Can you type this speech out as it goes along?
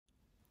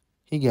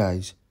Hey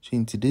guys, so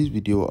in today's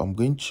video I'm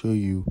going to show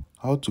you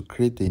how to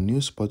create a new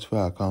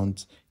Spotify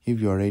account if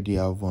you already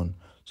have one.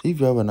 So if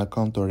you have an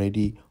account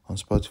already on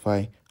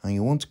Spotify and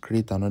you want to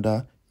create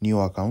another new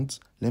account,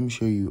 let me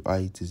show you how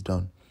it is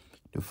done.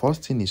 The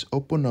first thing is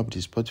open up the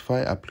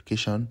Spotify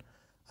application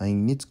and you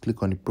need to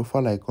click on the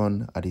profile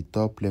icon at the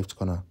top left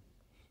corner.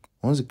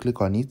 Once you click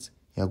on it,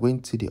 you are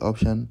going to see the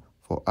option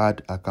for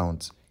add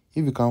account.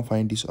 If you can't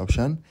find this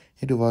option,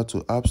 head over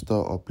to App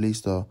Store or Play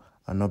Store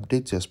and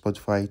update your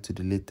Spotify to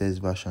the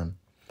latest version.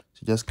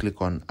 So just click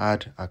on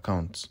add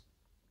account.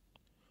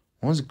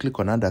 Once you click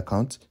on add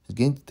account, it's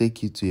going to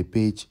take you to a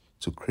page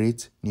to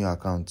create new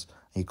accounts.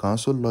 And you can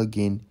also log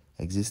in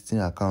existing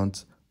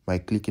accounts by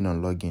clicking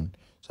on login.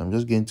 So I'm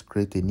just going to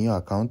create a new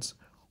account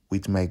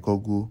with my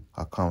Google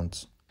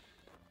account.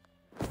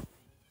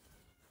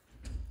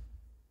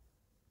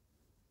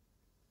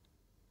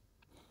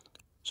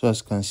 So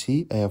as you can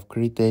see, I have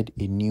created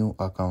a new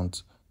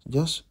account.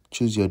 Just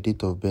choose your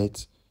date of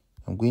birth.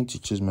 I'm going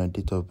to choose my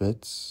date of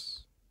birth.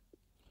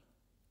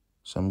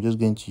 So I'm just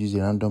going to use a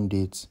random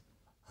date,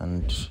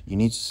 and you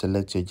need to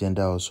select your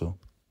gender also.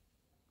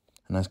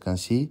 And as you can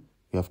see,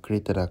 we have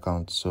created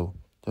account. So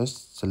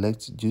just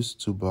select these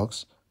two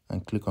boxes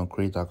and click on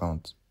create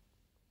account.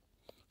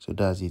 So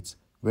that's it.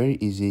 Very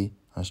easy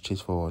and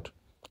straightforward.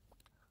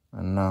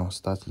 And now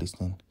start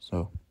listening.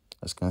 So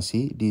as you can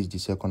see, this is the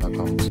second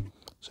account.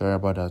 Sorry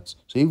about that.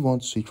 So if you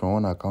want to switch from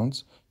one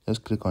account,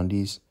 just click on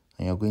this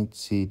and you're going to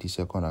see the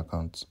second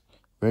account.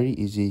 Very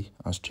easy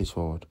and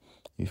straightforward.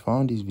 If you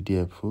found this video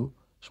helpful,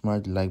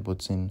 smash the like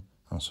button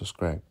and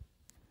subscribe.